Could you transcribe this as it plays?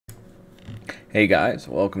Hey guys,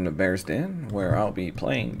 welcome to Bear's Den, where I'll be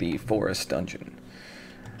playing the Forest Dungeon.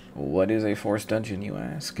 What is a Forest Dungeon, you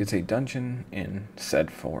ask? It's a dungeon in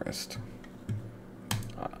said forest,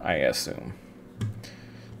 I assume.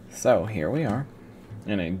 So, here we are,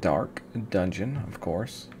 in a dark dungeon, of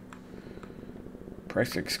course.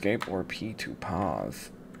 Press escape or P to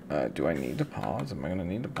pause. Do I need to pause? Am I going to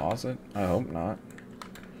need to pause it? I hope not.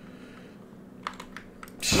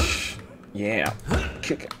 Yeah,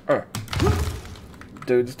 kick it.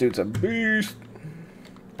 Dude, this dude's a beast.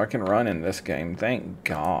 I can run in this game, thank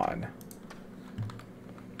God.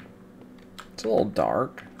 It's a little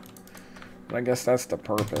dark, but I guess that's the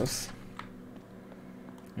purpose.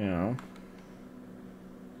 You know.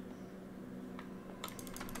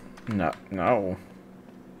 No, no.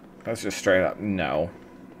 That's just straight up no.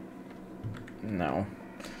 No.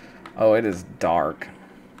 Oh, it is dark.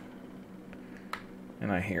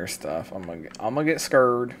 And I hear stuff. I'm gonna get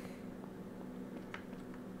scared.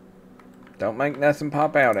 Don't make nothing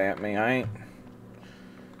pop out at me. I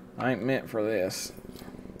ain't meant for this.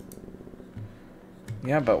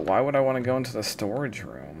 Yeah, but why would I want to go into the storage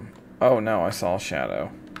room? Oh no, I saw a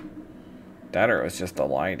shadow. That or it was just the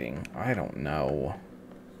lighting. I don't know.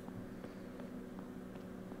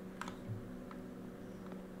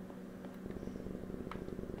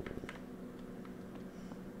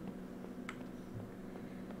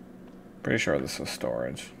 Pretty sure this was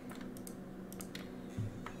storage.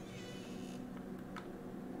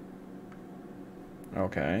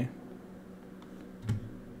 Okay.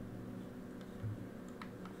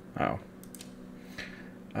 Oh.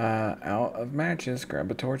 Out of matches, grab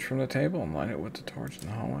a torch from the table and light it with the torch in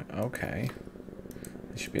the hallway. Okay.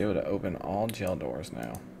 I should be able to open all jail doors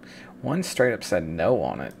now. One straight up said no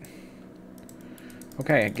on it.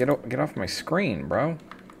 Okay, get off my screen, bro.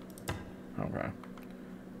 Okay.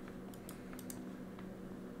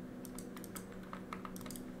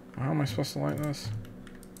 How am I supposed to light this?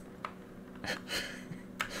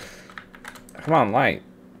 Come on, light.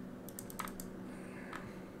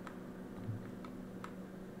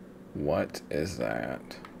 What is that?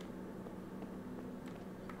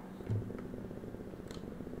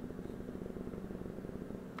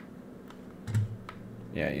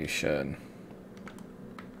 Yeah, you should.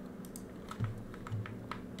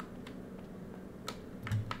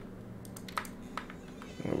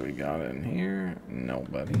 What do we got in here?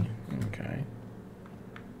 Nobody. Okay.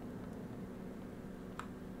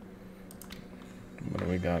 What do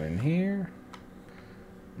we got in here?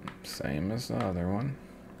 Same as the other one.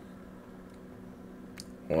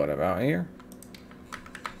 What about here?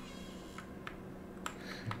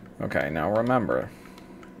 Okay, now remember.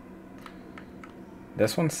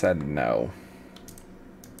 This one said no.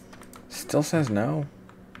 Still says no.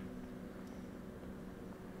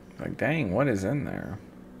 Like, dang, what is in there?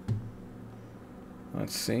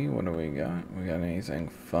 Let's see, what do we got? We got anything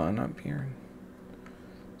fun up here?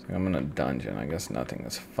 It's like I'm in a dungeon. I guess nothing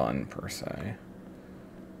is fun per se.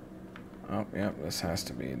 Oh, yep, this has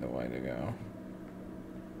to be the way to go.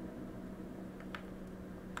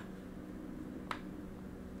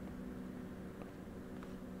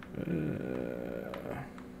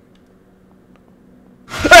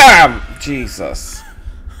 Ah! Jesus.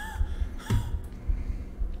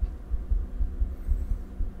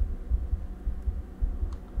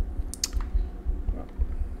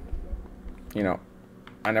 You know,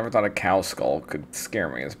 I never thought a cow skull could scare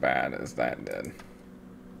me as bad as that did.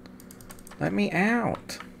 Let me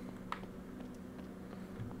out.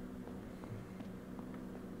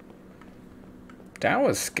 That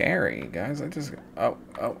was scary, guys. Oh,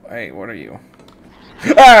 hey, what are you?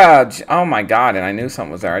 Ah! Oh my God, and I knew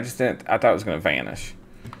something was there. I thought it was going to vanish.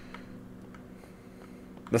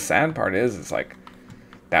 The sad part is, it's like,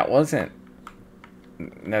 that wasn't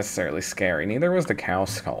necessarily scary. Neither was the cow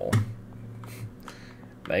skull.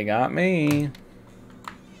 They got me.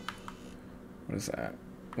 What is that?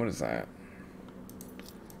 What is that?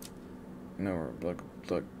 No, look.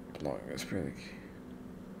 It's pretty.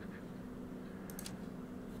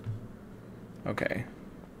 Okay.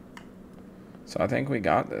 So I think we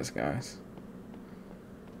got this, guys.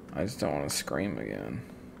 I just don't want to scream again.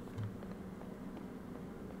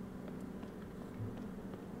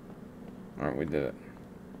 Alright, we did it.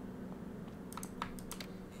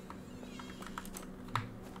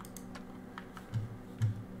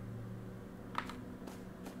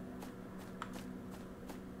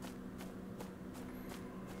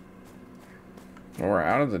 Well, we're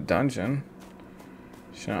out of the dungeon.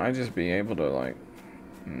 Shouldn't I just be able to, like...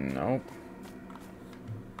 Nope.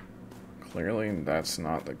 Clearly, that's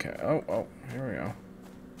not the case. Oh, here we go.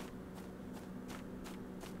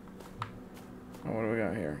 Oh, what do we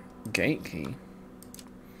got here? Gate key.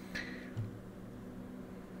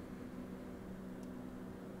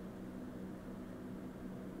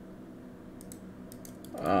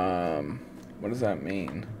 What does that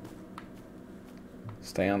mean?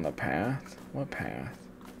 Stay on the path? What path?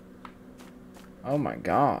 Oh my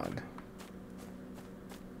god.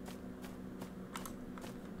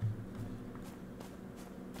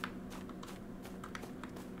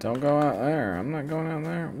 Don't go out there. I'm not going out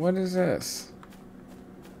there. What is this?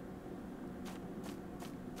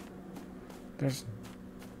 There's...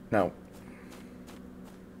 No.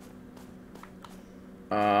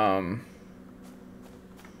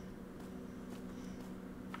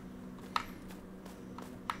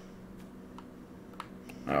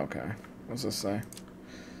 Okay. What's this say?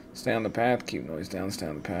 Stay on the path. Keep noise down. Stay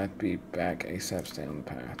on the path. Be back ASAP. Stay on the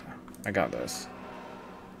path. I got this.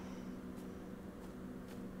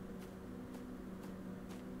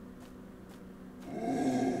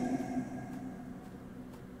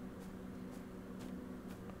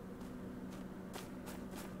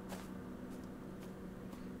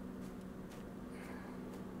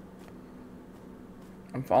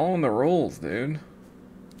 I'm following the rules, dude.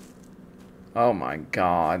 Oh my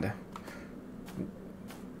god.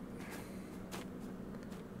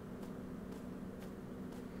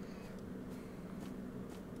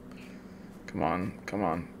 Come on, come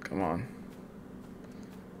on, come on.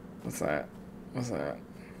 What's that? What's that?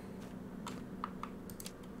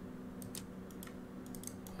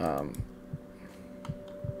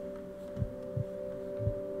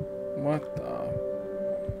 What the?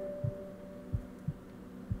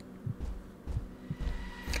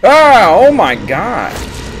 Ah! Oh my god!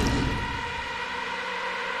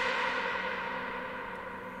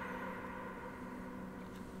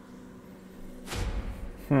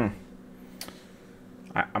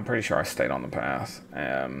 I'm pretty sure I stayed on the path.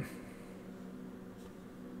 It's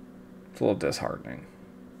a little disheartening.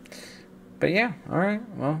 But yeah, alright.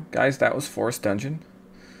 Well, guys, that was Forest Dungeon.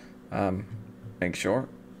 Make sure,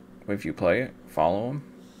 if you play it, follow them.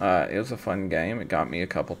 It was a fun game. It got me a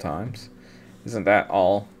couple times. Isn't that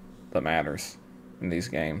all that matters in these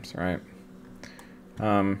games, right?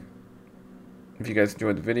 If you guys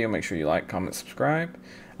enjoyed the video, make sure you like, comment, subscribe.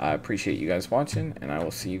 I appreciate you guys watching, and I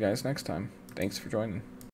will see you guys next time. Thanks for joining.